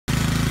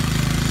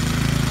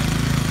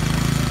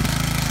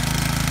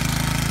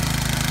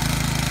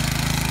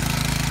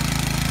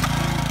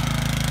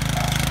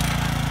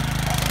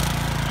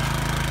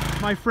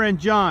my friend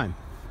John.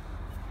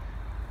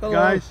 Hello.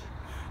 Guys,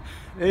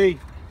 hey,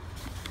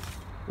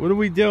 what are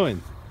we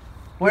doing?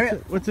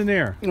 What's in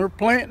there? We're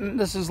planting.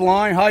 This is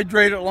lime,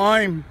 hydrated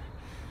lime.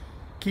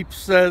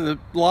 Keeps the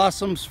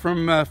blossoms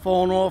from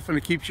falling off, and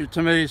it keeps your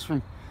tomatoes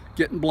from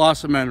getting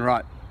blossom end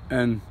rot.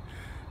 And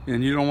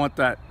you don't want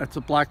that. That's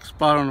a black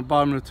spot on the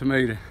bottom of the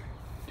tomato.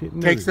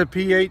 Takes the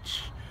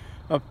pH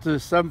up to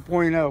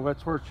 7.0.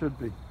 That's where it should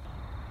be.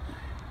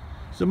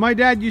 So my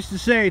dad used to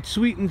say it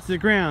sweetens the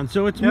ground.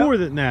 So it's more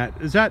than that.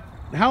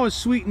 How is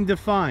sweeten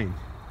defined?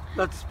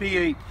 That's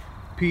pH.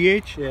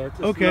 pH? Yeah, it's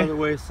just another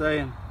way of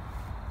saying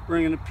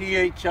bringing the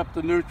pH up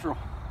to neutral.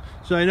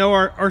 So I know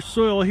our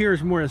soil here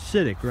is more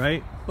acidic,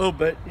 right? A little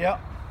bit, yeah.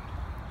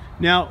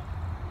 Now,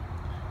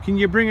 can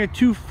you bring it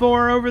too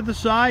far over the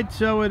side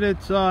so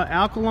it's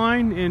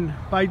alkaline, and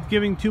by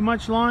giving too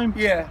much lime?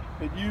 Yeah,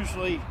 but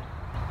usually,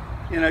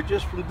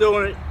 just from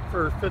doing it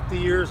for 50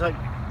 years, I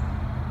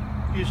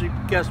usually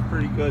guess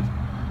pretty good.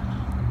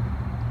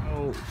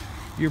 Oh,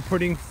 you're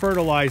putting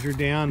fertilizer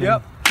down.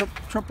 Yep,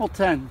 triple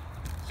 10.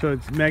 So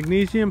it's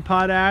magnesium,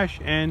 potash,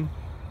 and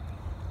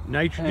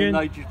nitrogen? And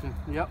nitrogen,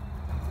 yep.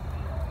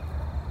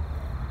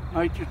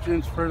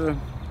 Nitrogen's for the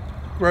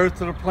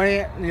growth of the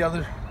plant, and the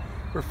other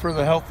are for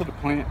the health of the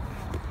plant,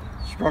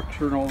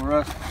 structure and all the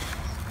rest.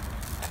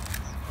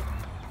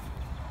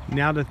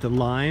 Now that the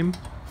lime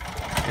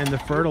and the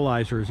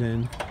fertilizer is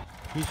in,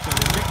 he's going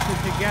to mix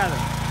it together.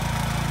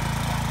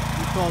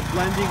 We call it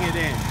blending it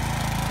in.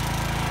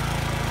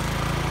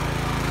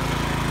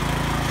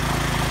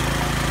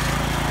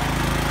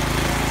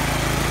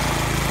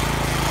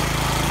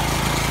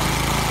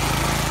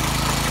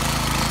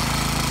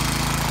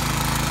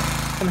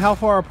 And how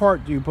far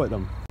apart do you put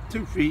them?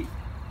 2 feet.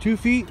 2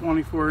 feet?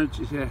 24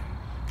 inches, yeah.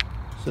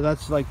 So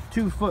that's like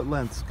 2 foot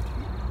lengths.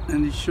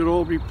 And these should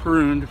all be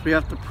pruned if we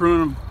have to prune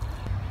them.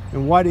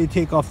 And why do you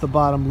take off the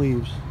bottom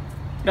leaves?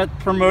 That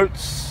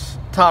promotes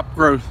top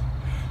growth.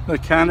 The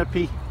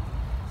canopy,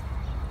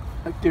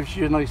 that gives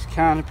you a nice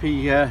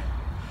canopy,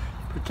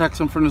 protects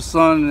them from the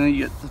sun, and then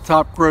you get the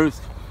top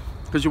growth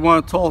because you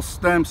want a tall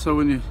stem, so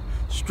when you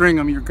string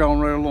them, you're going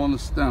right along the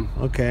stem.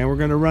 Okay, and we're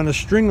going to run a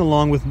string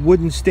along with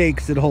wooden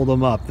stakes that hold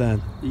them up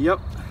then. Yep.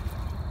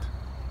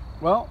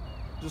 Well,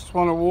 just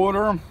want to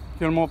water them,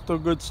 get them off to a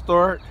good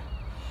start.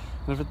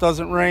 And if it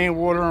doesn't rain,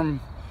 water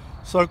them,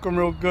 soak them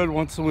real good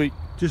once a week.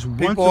 Just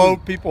once a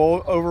week?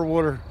 People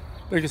overwater.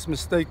 Biggest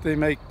mistake they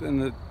make,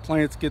 and the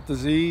plants get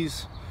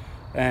disease,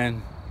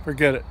 and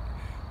forget it.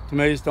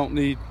 Tomatoes don't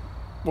need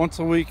once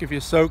a week if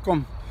you soak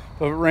them.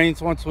 But if it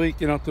rains once a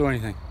week, you don't do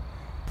anything.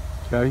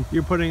 Okay.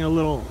 You're putting a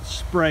little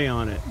spray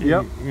on it.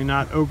 Yep. You're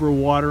not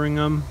overwatering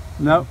them.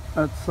 Nope.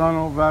 That sun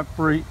will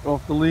evaporate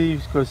off the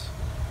leaves, because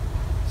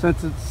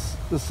since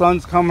the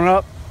sun's coming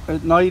up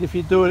at night, if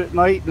you do it at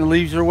night and the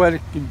leaves are wet,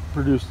 it can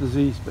produce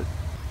disease. But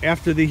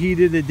after the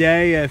heat of the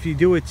day, if you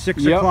do it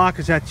 6 o'clock,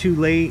 is that too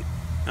late?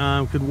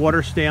 Could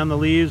water stay on the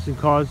leaves and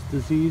cause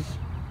disease?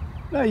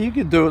 No, you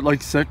could do it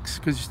like 6,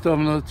 because you still have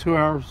another 2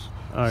 hours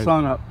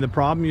sun up. The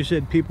problem, you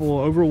said people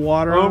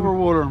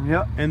overwater them,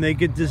 yep. And they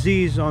get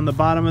disease on the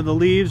bottom of the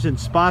leaves and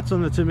spots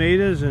on the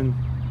tomatoes, and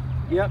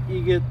yep,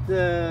 you get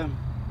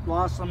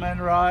blossom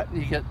end rot,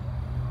 and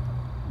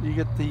you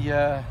get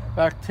the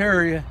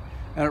bacteria,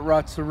 and it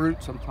rots the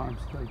root sometimes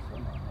too.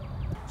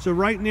 So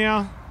right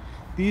now,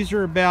 these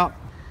are about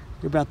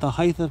the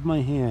height of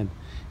my hand,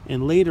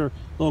 and later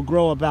they'll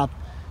grow about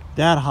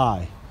that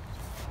high.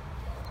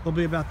 They'll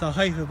be about the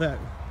height of that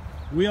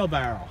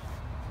wheelbarrow.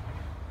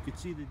 You can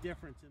see the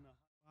difference in the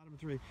bottom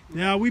 3.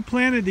 Now, we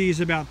planted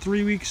these about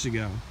 3 weeks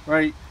ago.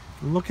 Right.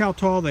 And look how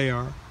tall they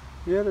are.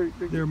 Yeah,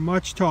 they're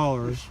much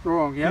taller. They're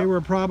strong, yeah. They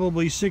were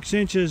probably 6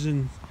 inches,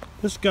 and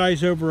this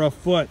guy's over a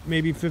foot,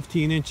 maybe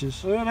 15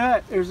 inches. Look at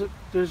that.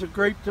 There's a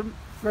grape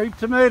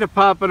tomato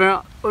popping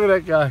out. Look at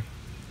that guy.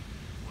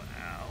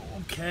 Wow,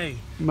 okay.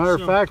 Matter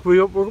of fact,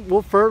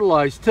 we'll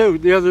fertilize too.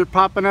 The other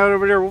popping out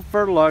over there, we'll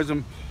fertilize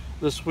them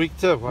this week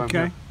too.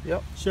 Okay.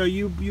 Yep. So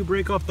you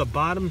break off the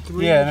bottom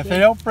 3? Yeah, and if they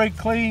don't break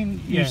clean,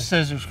 use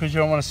scissors, because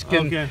you don't want to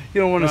skin. Okay. You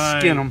don't want to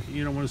skin them.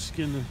 You don't want to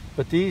skin them.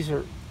 But these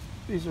are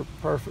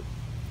perfect.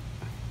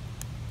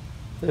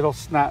 They don't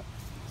snap.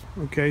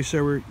 Okay,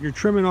 so you're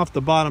trimming off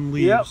the bottom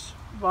leaves. Yep.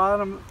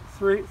 Bottom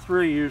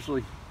three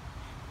usually.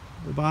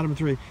 The bottom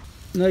 3.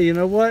 No, you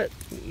know what?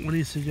 What do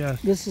you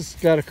suggest? This has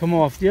got to come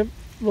off. Do you have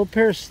a little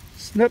pair of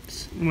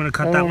snips? You want to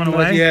cut that one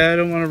away? Yeah, I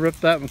don't want to rip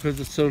that one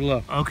because it's so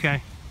low.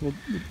 Okay.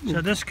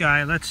 So this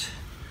guy, let's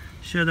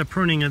show the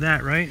pruning of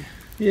that, right?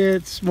 Yeah,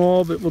 it's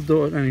small, but we'll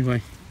do it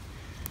anyway.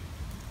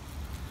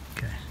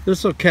 Okay.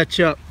 This will catch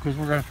up because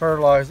we're going to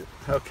fertilize it.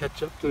 It'll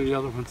catch up to the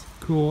other ones.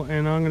 Cool.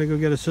 And I'm going to go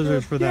get a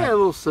scissors for that. Yeah,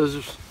 little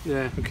scissors.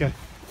 Yeah. Okay.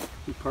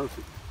 Be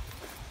perfect.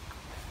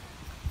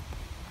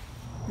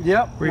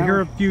 Yep. We're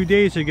here a few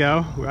days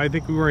ago. I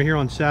think we were here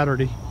on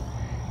Saturday.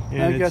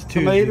 And I got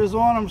tomatoes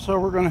on them, so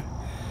we're going to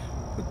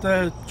put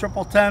the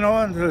triple 10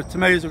 on. The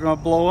tomatoes are going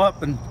to blow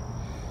up and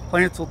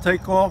plants will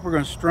take off. We're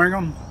going to string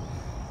them,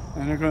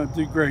 and they're going to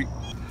do great.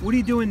 What are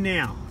you doing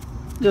now?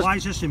 Why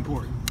is this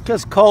important?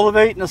 Just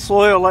cultivating the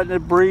soil, letting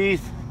it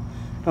breathe,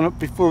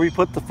 before we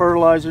put the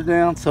fertilizer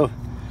down, so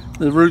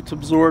the roots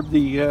absorb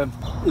the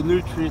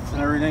nutrients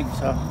and everything.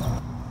 So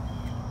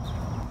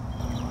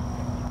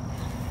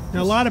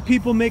now a lot of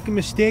people make a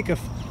mistake of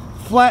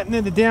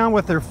flattening it down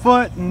with their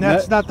foot, and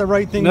that's not the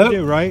right thing to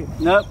do, right?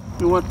 Nope.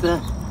 We want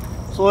the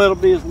soil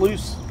to be as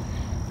loose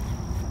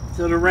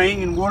so the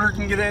rain and water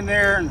can get in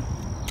there and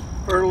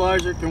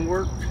fertilizer can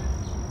work.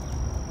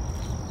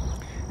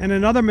 And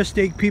another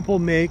mistake people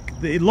make,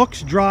 it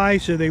looks dry,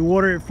 so they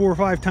water it 4 or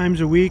 5 times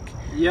a week.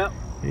 Yep.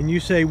 And you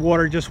say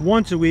water just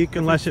once a week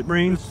unless it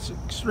rains. It's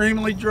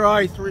extremely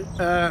dry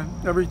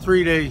every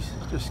 3 days.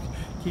 Just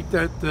keep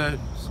that the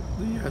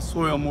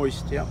soil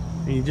moist. Yep.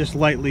 And you just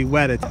lightly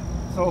wet it.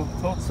 So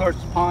until it starts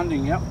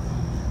ponding. Yep.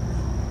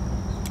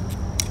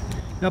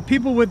 Now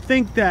people would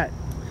think that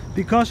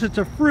because it's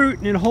a fruit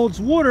and it holds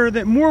water,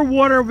 that more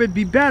water would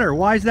be better.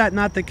 Why is that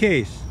not the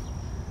case?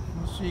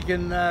 So you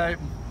can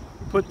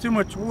put too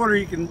much water,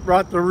 you can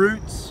rot the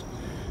roots,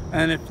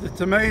 and if the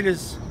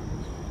tomatoes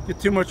get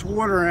too much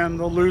water in them,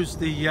 they'll lose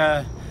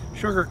the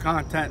sugar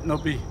content and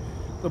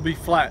they'll be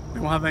flat.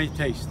 They won't have any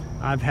taste.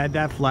 I've had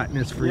that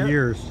flatness for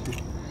years.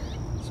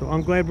 So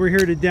I'm glad we're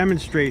here to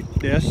demonstrate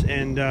this,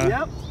 and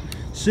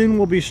soon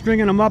we'll be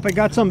stringing them up. I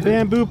got some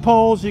bamboo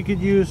poles. You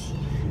could use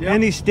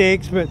any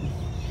stakes, but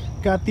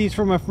got these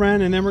from a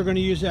friend, and then we're going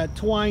to use that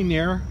twine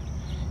there,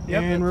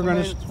 and we're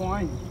going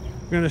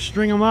to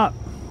string them up.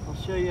 I'll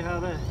show you how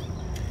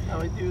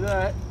we do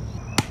that.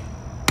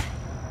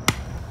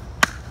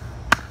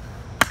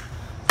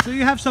 So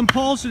you have some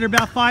poles that are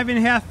about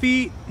 5.5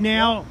 feet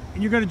now,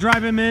 and you're going to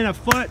drive them in 1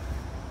 foot.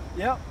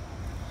 Yep.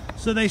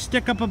 So they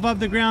stick up above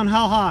the ground.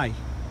 How high?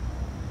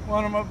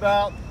 Want them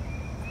about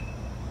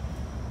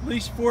at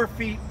least 4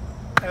 feet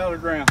out of the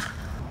ground.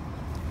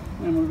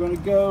 And we're going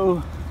to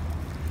go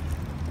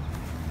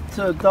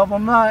to a double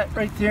knot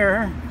right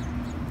there.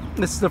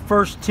 This is the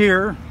first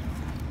tier.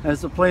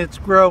 As the plants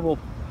grow,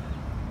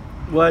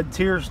 we'll add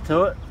tiers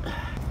to it.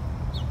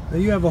 Now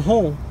you have a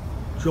hole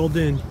drilled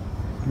in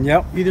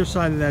either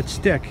side of that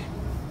stick.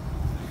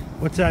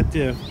 What's that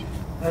do?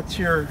 That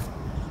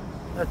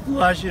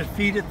allows you to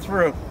feed it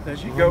through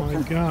as you go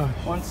from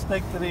one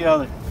stick to the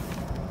other.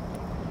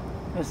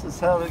 This is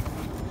how the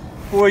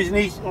boys in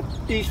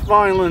East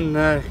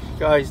Vineland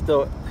guys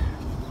do it.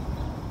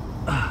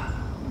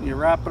 You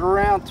wrap it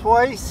around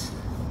twice.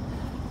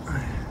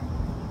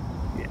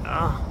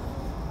 Yeah.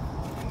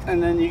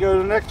 And then you go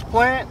to the next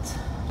plant.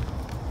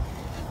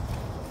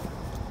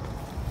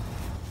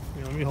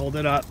 Let me hold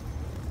it up.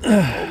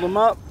 Hold them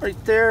up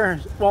right there.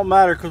 It won't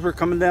matter because we're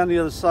coming down the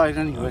other side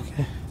anyway.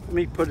 Okay. Let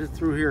me put it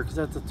through here because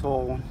that's a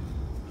tall one.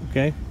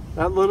 Okay.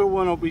 That little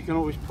one we can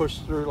always push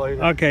through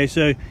later. Okay,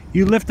 so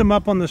you lift them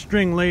up on the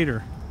string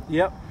later.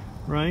 Yep.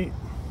 Right?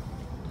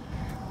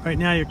 Right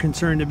now you're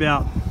concerned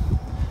about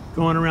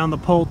going around the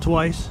pole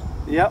twice.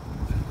 Yep.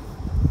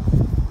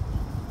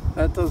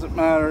 That doesn't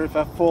matter if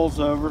that falls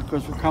over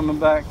because we're coming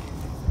back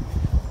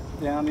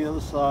down the other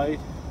side.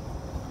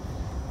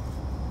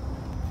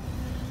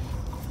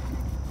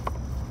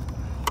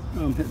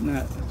 Oh, I'm hitting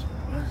that.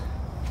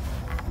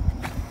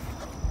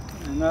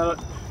 And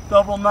that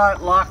double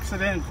knot locks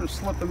it in from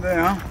slipping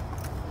down.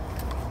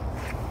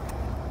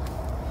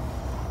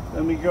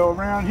 Then we go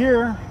around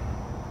here.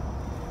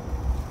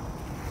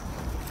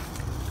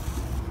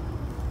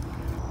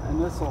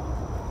 And this will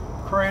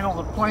cradle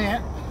the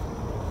plant,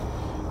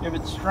 give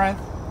it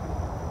strength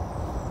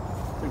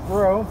to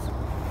grow.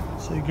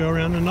 So you go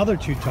around another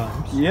 2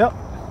 times. Yep.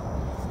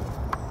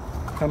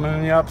 Coming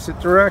in the opposite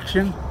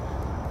direction.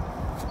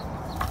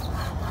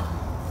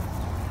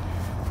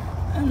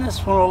 And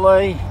this one will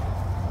lay,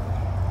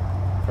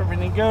 if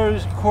everything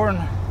goes according.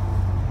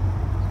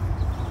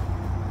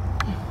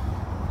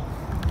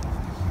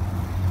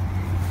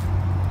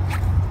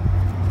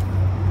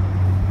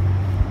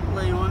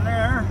 Lay on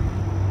there.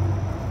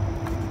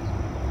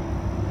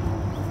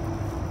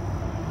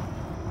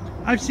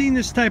 I've seen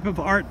this type of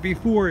art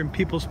before in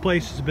people's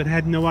places, but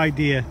had no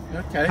idea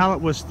how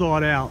it was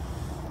thought out.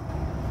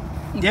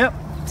 Yep,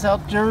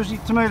 South Jersey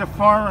tomato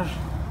farmers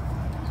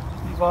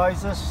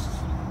devised this,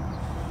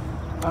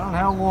 I don't know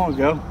how long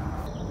ago.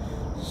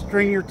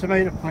 String your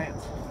tomato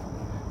plants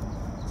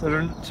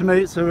so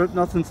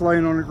nothing's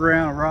laying on the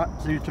ground rot,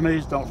 so your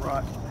tomatoes don't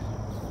rot.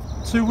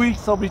 2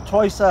 weeks they'll be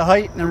twice that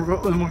height, and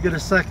then we'll get a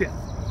second,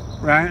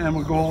 right? And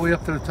we'll go all the way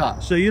up to the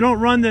top. So you don't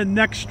run the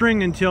next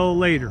string until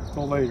later?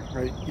 Until later,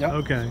 right? Yep.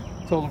 Okay.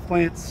 Until the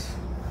plants.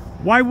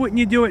 Why wouldn't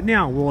you do it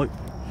now?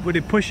 Would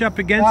it push up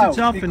against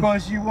itself?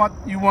 Because you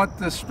want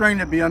the string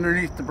to be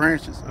underneath the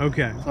branches.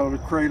 Okay. So to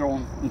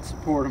cradle and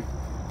support them.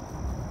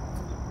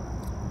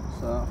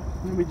 So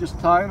let me just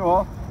tie it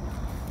off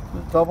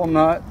with a double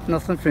knot,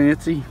 nothing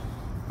fancy.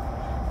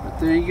 But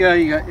there you go,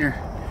 you got your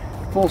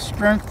full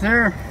strength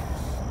there.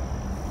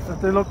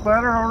 Don't they look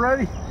better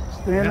already?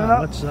 Standing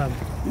up. Let's,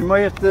 you might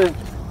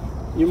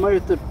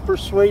have to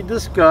persuade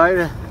this guy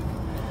to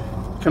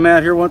come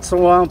out here once in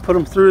a while and put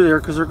them through there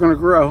because they're going to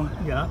grow.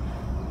 Yeah.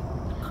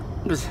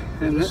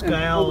 This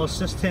guy will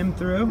assist him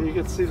through. You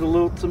can see the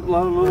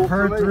little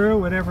herd through,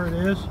 whatever it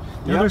is.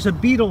 Now there's a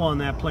beetle on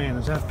that plant.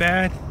 Is that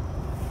bad?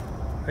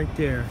 Right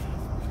there.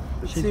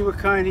 Let's see what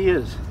kind he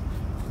is.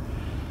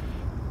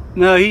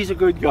 No, he's a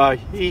good guy.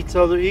 He eats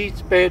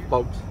bad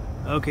bugs.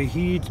 Okay,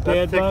 he eats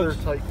bad bugs?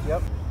 Type,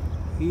 yep.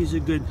 He's a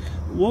good...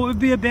 What would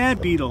be a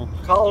bad beetle?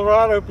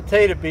 Colorado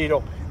potato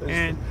beetle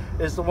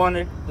is the one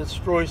that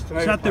destroys tomato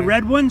Is that plants. the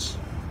red ones?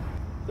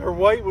 They're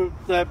white with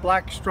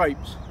black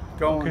stripes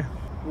going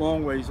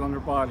long ways on their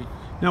body.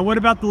 Now what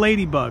about the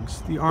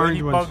ladybugs, the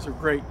orange ones? Ladybugs are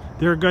great.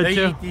 They're good too?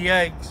 They eat the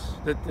eggs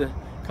that the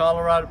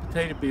Colorado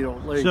potato beetle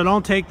lays. So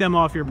don't take them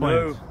off your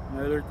plants?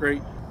 No, they're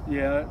great.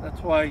 Yeah,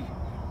 that's why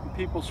when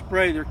people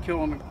spray, they're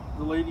killing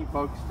the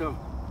ladybugs too.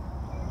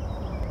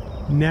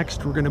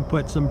 Next, we're going to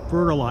put some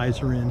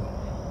fertilizer in.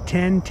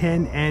 10,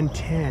 10, and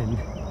 10.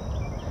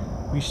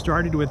 We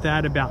started with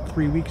that about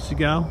 3 weeks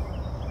ago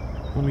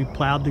when we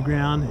plowed the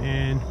ground,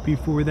 and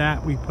before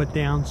that we put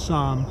down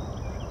some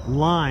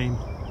lime,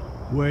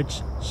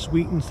 which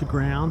sweetens the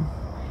ground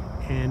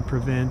and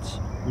prevents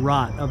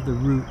rot of the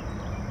root.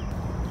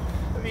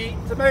 I've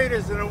eaten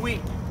tomatoes in a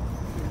week.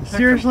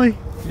 Seriously?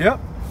 Yep.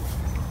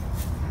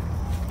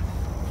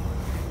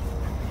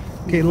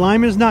 Okay,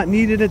 lime is not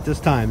needed at this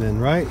time then,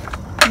 right?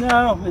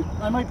 No,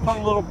 I might put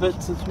a little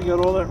bit since we got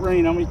all that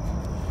rain. I might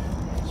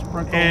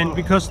sprinkle. And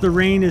because the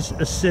rain is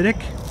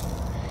acidic,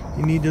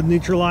 you need to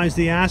neutralize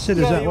the acid.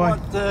 Is that why?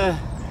 Want the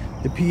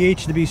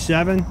pH to be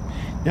 7.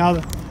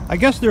 Now, I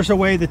guess there's a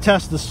way to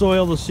test the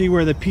soil to see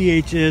where the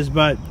pH is,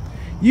 but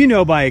you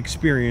know by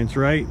experience,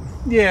 right?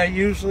 Yeah,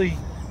 usually.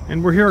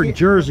 And we're here in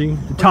Jersey,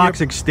 the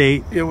toxic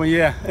state. Yeah, well,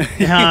 yeah.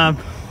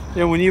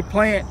 Yeah, when you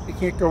plant, you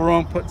can't go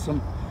wrong. Put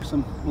some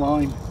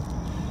lime.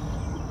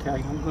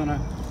 Okay,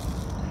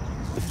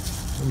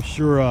 I'm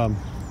sure.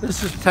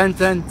 This is 10,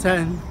 10,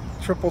 10,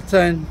 triple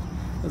 10,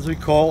 as we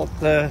call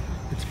it.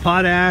 It's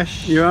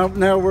potash. Yeah,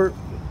 now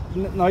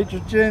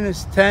nitrogen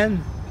is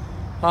 10,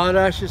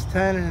 potash is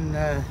 10,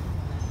 and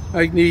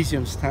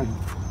magnesium's 10.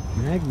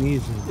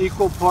 Magnesium.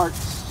 Equal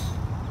parts.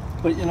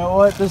 But you know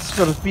what? This is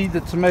going to feed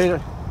the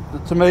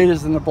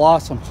tomatoes and the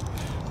blossom,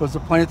 because the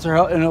plants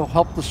are, and it'll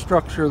help the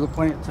structure of the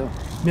plant too.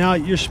 Now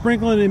you're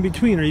sprinkling it in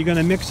between. Are you going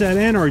to mix that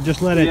in, or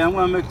just let it? Yeah, I'm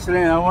going to mix it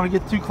in. I don't want to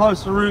get too close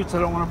to the roots. I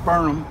don't want to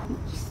burn them.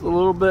 Just a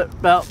little bit,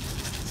 about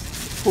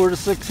 4 to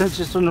 6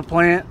 inches from the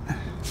plant.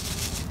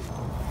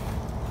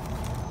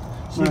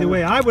 See, the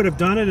way I would have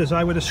done it is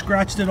I would have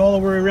scratched it all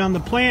the way around the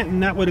plant,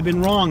 and that would have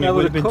been wrong. It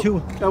would have been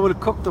That would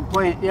have cooked the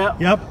plant. Yep.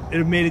 Yep. It would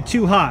have made it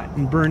too hot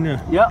and burn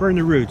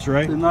the roots,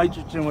 right? The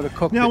nitrogen would have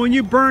cooked it. Now, when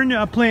you burn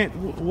a plant,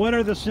 what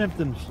are the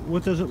symptoms?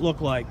 What does it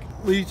look like?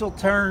 Leaves will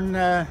turn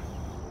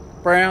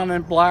brown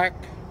and black,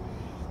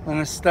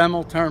 and the stem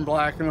will turn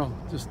black, and it'll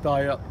just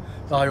die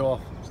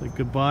off. Say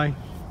goodbye.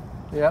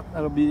 Yep,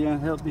 that'll be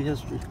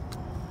history.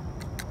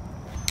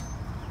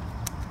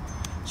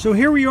 So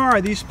here we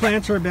are. These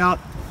plants are about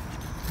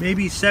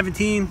maybe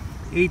 17,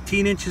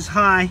 18 inches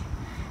high,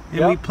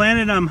 and we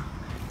planted them.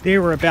 They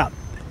were about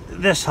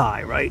this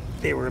high, right?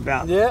 They were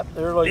about they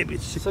were like maybe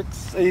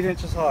 6, 8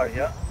 inches high.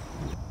 Yeah.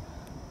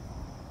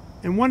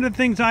 And one of the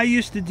things I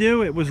used to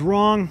do, it was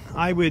wrong.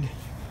 I would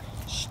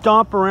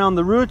stomp around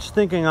the roots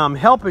thinking I'm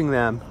helping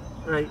them,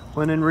 right?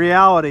 When in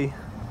reality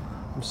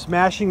I'm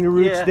smashing the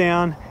roots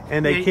down,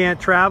 and they can't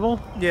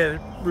travel. Yeah, the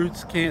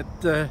roots can't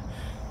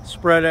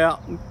spread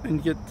out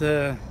and get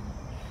the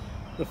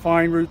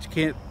fine roots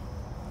can't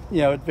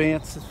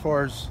advance as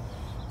far as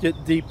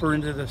get deeper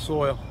into the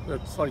soil.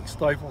 That's like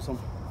stifles them.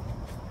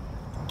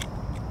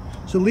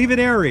 So leave it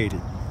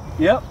aerated.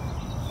 Yep.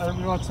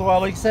 Every once in a while,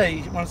 like you say,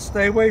 you want to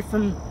stay away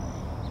from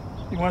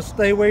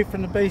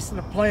the base of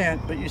the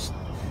plant, but you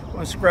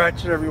want to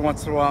scratch it every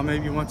once in a while,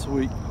 maybe once a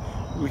week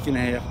and a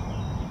half.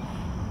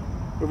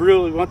 But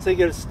really, once they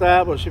get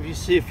established, if you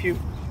see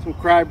some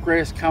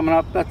crabgrass coming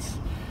up, that's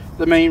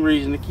the main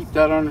reason. To keep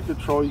that under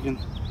control, you can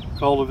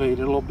cultivate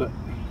it a little bit.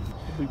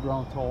 It'll be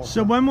grown tall.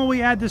 So when will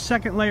we add the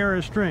second layer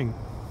of string?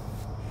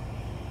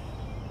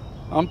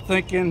 I'm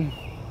thinking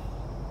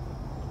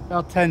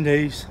about 10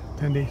 days.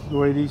 10 days. The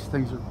way these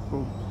things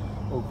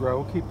will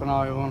grow. We'll keep an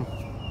eye on them.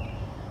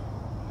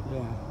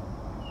 Yeah.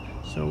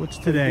 So what's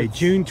today?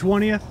 June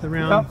 20th?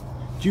 Around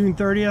June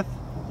 30th?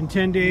 In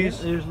 10 days?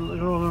 Yeah, there's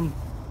little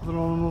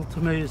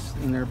tomatoes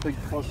in there, big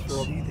cluster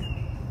of them.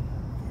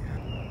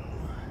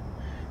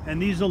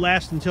 And these will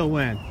last until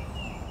when?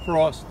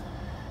 Frost.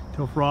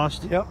 Till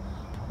frost? Yep.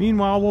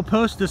 Meanwhile, we'll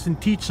post this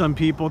and teach some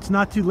people. It's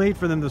not too late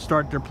for them to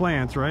start their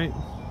plants, right?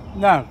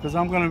 No, because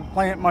I'm going to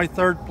plant my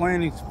third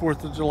planting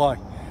 4th of July.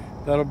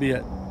 That'll be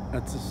it.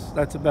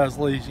 That's about as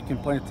late as you can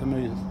plant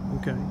tomatoes.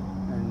 Okay.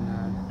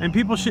 And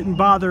people shouldn't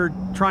bother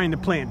trying to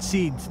plant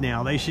seeds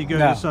now. They should go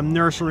to some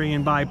nursery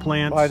and buy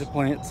plants. Buy the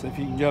plants if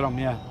you can get them,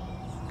 yeah.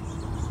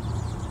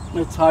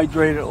 It's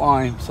hydrated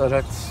lime, so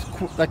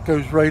that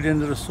goes right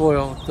into the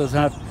soil. It doesn't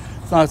have,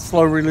 it's not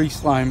slow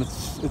release lime.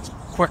 It's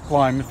quick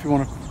lime, if you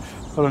want to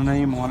put a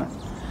name on it.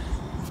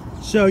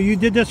 So you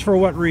did this for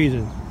what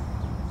reason?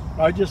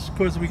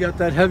 Because we got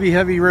that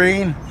heavy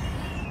rain,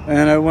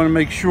 and I want to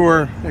make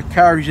sure it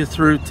carries you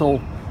through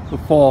till the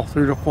fall.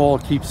 Through the fall,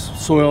 it keeps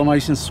soil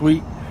nice and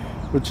sweet,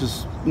 which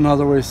is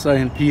another way of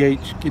saying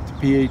pH. Get the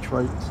pH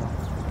right. So,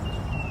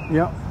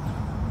 yep.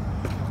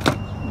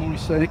 Let me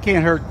say it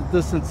can't hurt the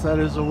distance that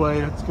is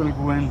away. It's going to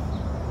go in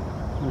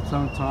its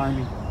own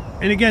timing.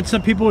 And again,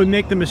 some people would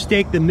make the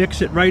mistake to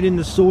mix it right in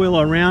the soil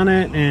around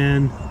it,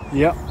 and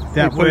yep,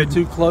 that would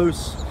too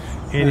close,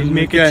 and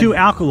make it too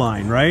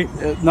alkaline, right?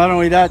 Not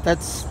only that,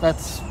 that's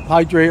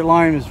hydrated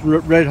lime is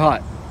red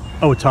hot.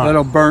 Oh, it's hot.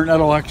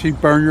 That'll actually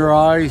burn your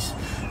eyes.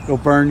 It'll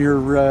burn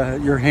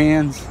your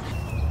hands.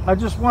 I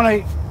just want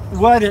to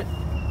wet it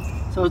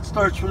so it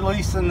starts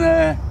releasing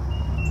the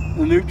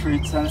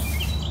nutrients in it.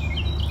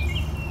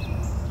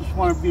 Just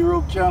want to be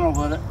real gentle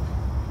with it.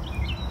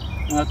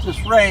 Now it's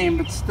just rain,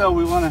 but still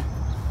we want to.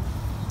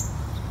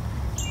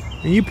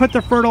 And you put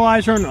the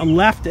fertilizer on the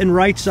left and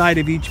right side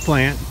of each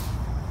plant.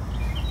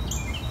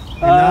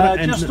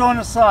 Just on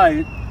the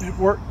side.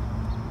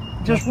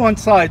 Just one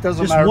side,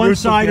 doesn't matter. Just one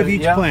side of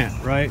each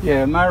plant, right?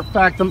 Yeah, matter of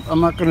fact,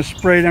 I'm not going to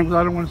spray them because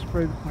I don't want to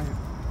spray the plant.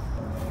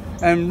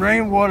 And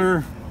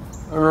rainwater,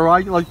 or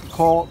I like to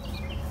call it,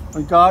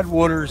 when God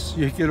waters,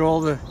 you get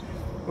all the,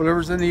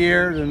 whatever's in the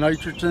air, the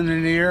nitrogen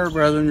in the air,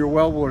 rather than your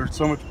well water. It's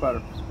so much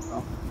better.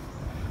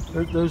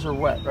 So, those are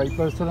wet, right?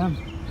 Both of them?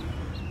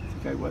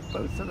 I think I wet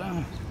both of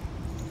them.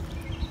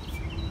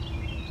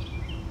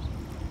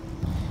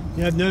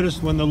 Yeah, I've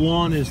noticed when the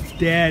lawn is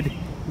dead,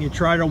 you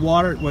try to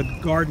water it with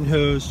garden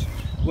hose,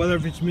 whether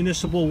if it's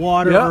municipal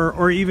water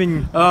or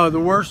even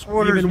the worst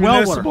water is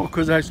municipal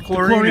because that's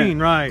chlorine. Chlorine,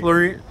 right?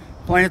 Chlorine.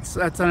 Plants,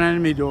 that's an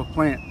enemy to a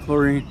plant.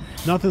 Chlorine.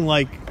 Nothing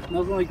like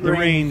the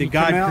rain that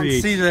God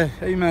creates. See the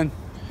amen.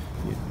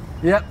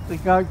 Yep,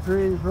 that God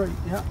created, right?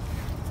 Yep.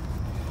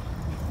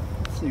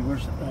 Let's see,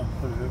 where's it? Oh,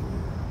 put it over.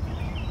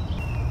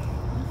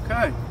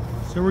 Okay.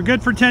 So we're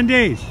good for 10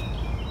 days.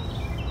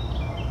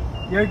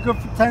 Yeah, good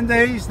for 10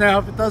 days. Now,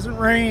 if it doesn't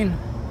rain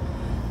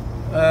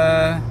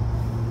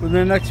within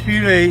the next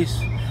few days,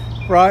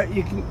 right?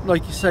 You can,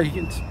 like you said, you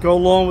can go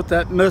along with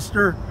that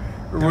mister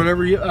or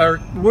whatever or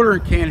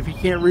watering can if you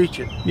can't reach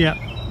it. Yeah.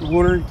 The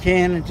watering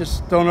can, and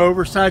just don't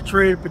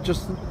oversaturate it, but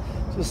just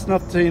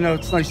enough to, you know,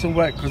 it's nice and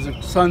wet because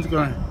the sun's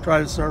going to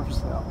dry the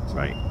surface out. So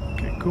right.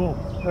 Okay. Cool.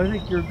 I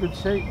think you're in good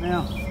shape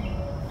now.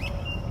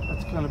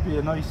 That's going to be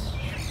a nice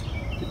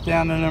get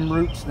down in them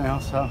roots now.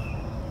 So.